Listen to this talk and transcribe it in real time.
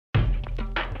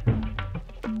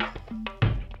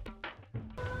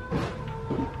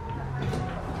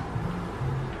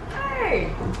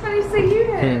finally see you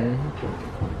here.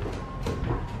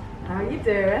 How are you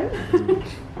doing?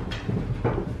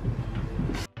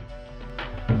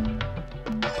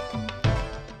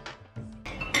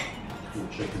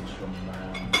 Chickens from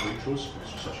Waitrose,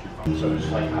 which is such good fun. So it's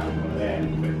like having one of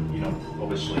them, but you know,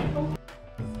 obviously.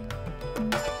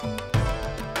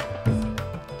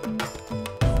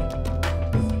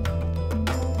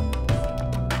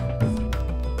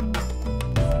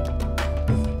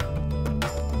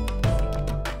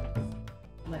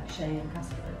 Like Shay and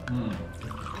Casper.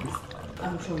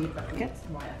 I'm sure you've got to get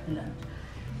some right up and learn.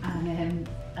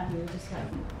 And we were just like,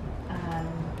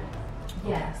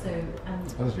 yeah, so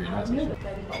that was really nice.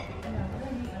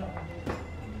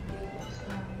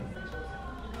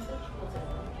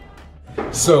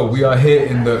 So we are here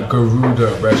in the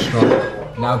Garuda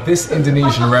restaurant. Now this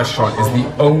Indonesian restaurant is the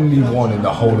only one in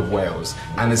the whole of Wales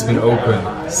and it's been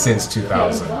open since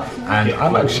 2000. And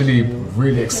I'm actually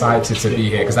really excited to be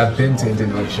here because I've been to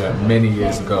Indonesia many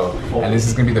years ago and this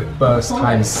is going to be the first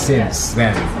time since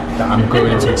then that I'm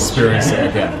going to experience it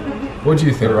again. What do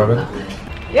you think, Robyn?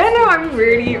 Yeah, no,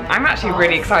 I'm actually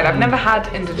really excited. I've never had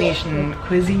Indonesian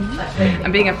cuisine,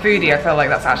 and being a foodie, I feel like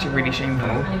that's actually really shameful.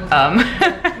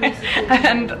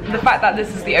 And the fact that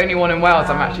this is the only one in Wales,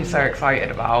 I'm actually so excited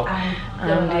about.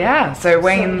 And yeah, so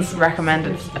Wayne's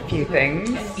recommended a few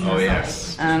things. Oh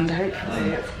yes. And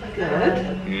hopefully it's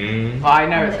good. Well, I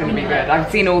know it's going to be good. I've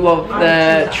seen all of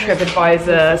the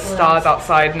TripAdvisor stars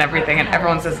outside and everything, and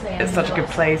everyone says it's such a good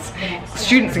place,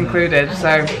 students included, so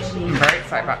I'm very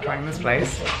excited about trying this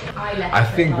place. I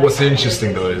think what's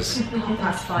interesting though is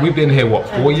we've been here, what,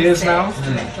 4 years now?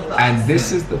 And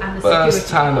this is the first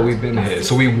time that we've been here.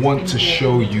 So we want to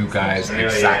show you guys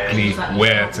exactly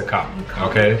where to come,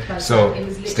 okay? So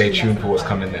stay tuned for what's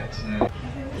coming next.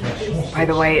 By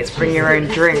the way, it's bring your own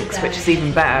drinks, which is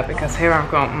even better because here I've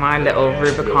got my little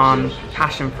Rubicon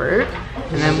passion fruit,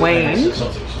 and then Wayne.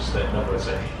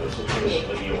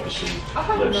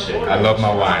 I love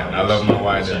my wine. I love my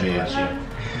wine indeed.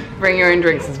 Bring your own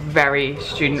drinks is very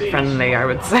student friendly, I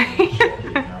would say.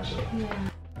 Yeah.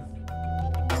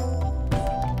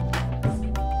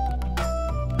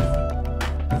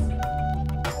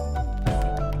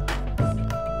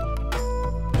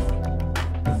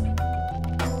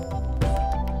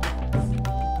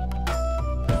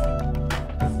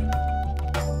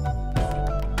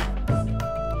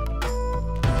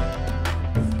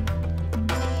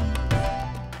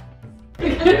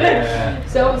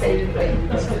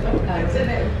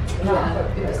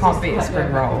 Can't beat a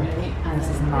spring roll. And this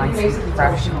is nice and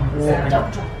fresh and warm.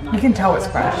 And you can tell it's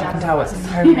fresh, you can tell it's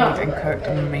homemade and cooked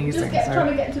and amazing. So,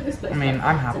 I mean,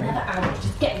 I'm happy.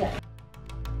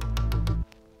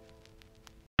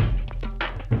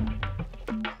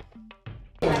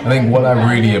 I think what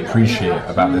I really appreciate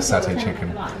about this satay chicken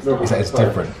is that it's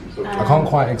different. I can't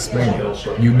quite explain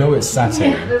it. You know it's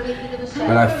satay,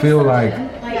 but I feel like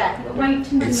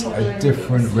it's a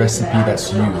different recipe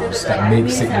that's used that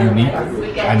makes it unique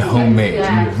and homemade.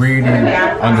 You really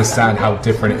understand how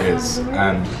different it is,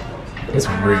 and it's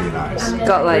really nice.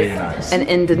 Got like really nice. an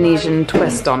Indonesian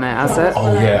twist on it, has it?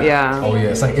 Oh yeah. Yeah. Oh yeah.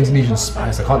 It's like Indonesian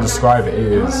spice. I can't describe it.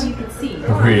 It is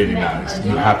really nice.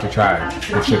 You have to try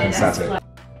the chicken satay.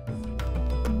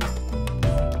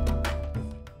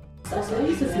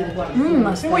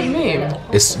 I see what you mean.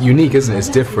 It's unique, isn't it? It's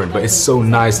different, but it's so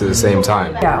nice at the same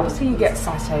time. Yeah, obviously you get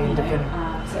satay in different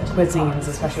cuisines,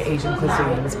 especially Asian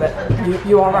cuisines, but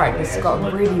you are right, it's got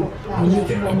a really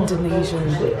unique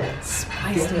Indonesian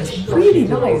spice to it. It's really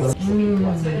nice.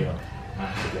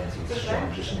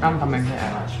 I'm coming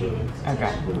here.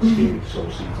 Okay.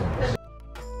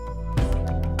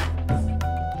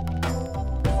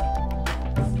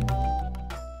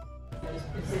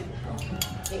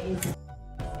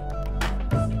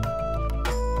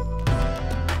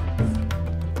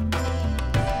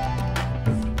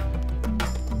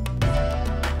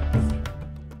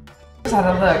 Had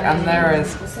a look, and there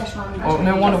is, well,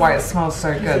 no wonder why it smells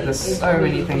so good. There's so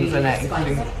many things in it,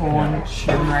 including corn,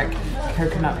 turmeric,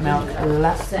 coconut milk,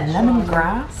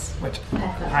 lemongrass, which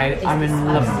I'm in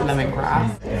love with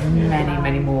lemongrass,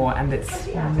 many more, and it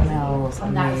smells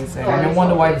amazing. And no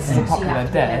wonder why this is a popular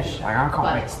dish. Like, I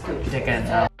can't wait to dig in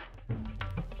now.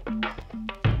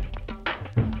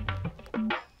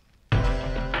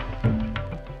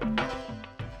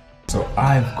 So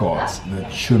I've got the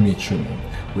chumi,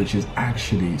 which is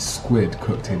actually squid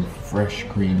cooked in fresh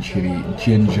green chili,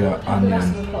 ginger,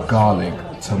 onion, garlic,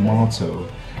 tomato,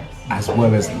 as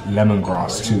well as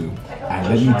lemongrass too. And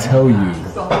let me tell you,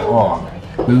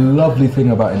 the lovely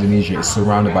thing about Indonesia is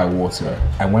surrounded by water.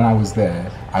 And when I was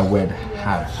there, I would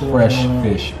have fresh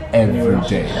fish every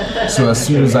day. So as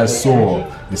soon as I saw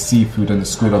the seafood and the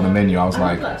squid on the menu, I was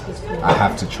like, I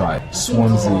have to try it.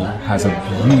 Swansea has a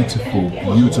beautiful,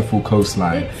 beautiful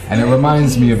coastline, and it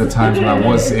reminds me of the times when I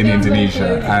was in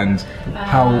Indonesia and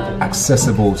how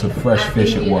accessible to fresh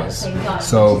fish it was.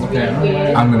 So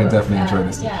I'm gonna definitely enjoy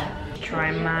this dish.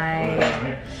 Try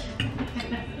my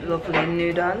lovely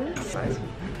noodles.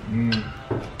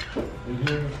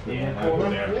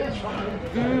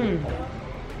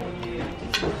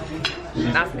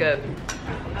 That's good.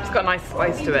 It's got a nice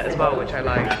spice to it as well, which I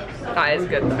like. That is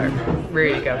good though.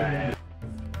 Really good.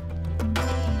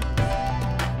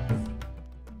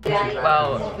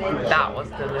 Well, that was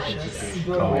delicious.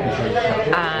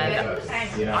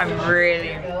 And I'm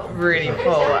really, really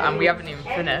full, and we haven't even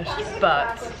finished,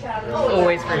 but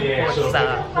always really forward to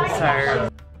dessert. So.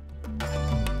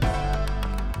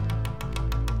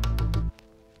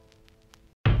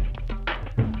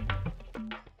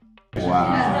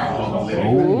 Wow.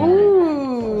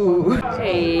 Ooh.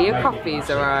 Hey, your coffee's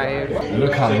arrived.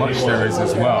 Look how much there is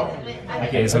as well.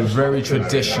 It's a very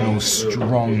traditional,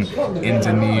 strong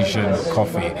Indonesian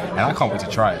coffee, and I can't wait to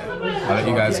try it. I'll let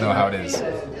you guys know how it is.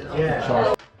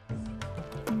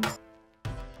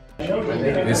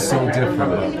 It's so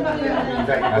different.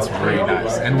 That's really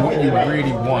nice, and what you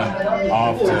really want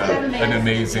after an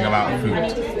amazing amount of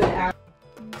food.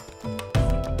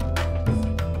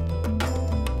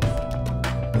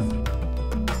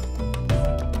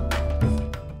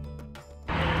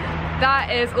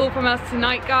 That is all from us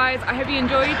tonight, guys. I hope you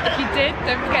enjoyed. If you did,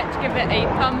 don't forget to give it a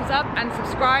thumbs up and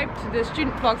subscribe to the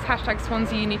Student Vlogs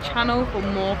 #Swansea Uni channel for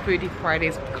more Foodie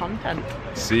Fridays content.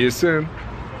 See you soon.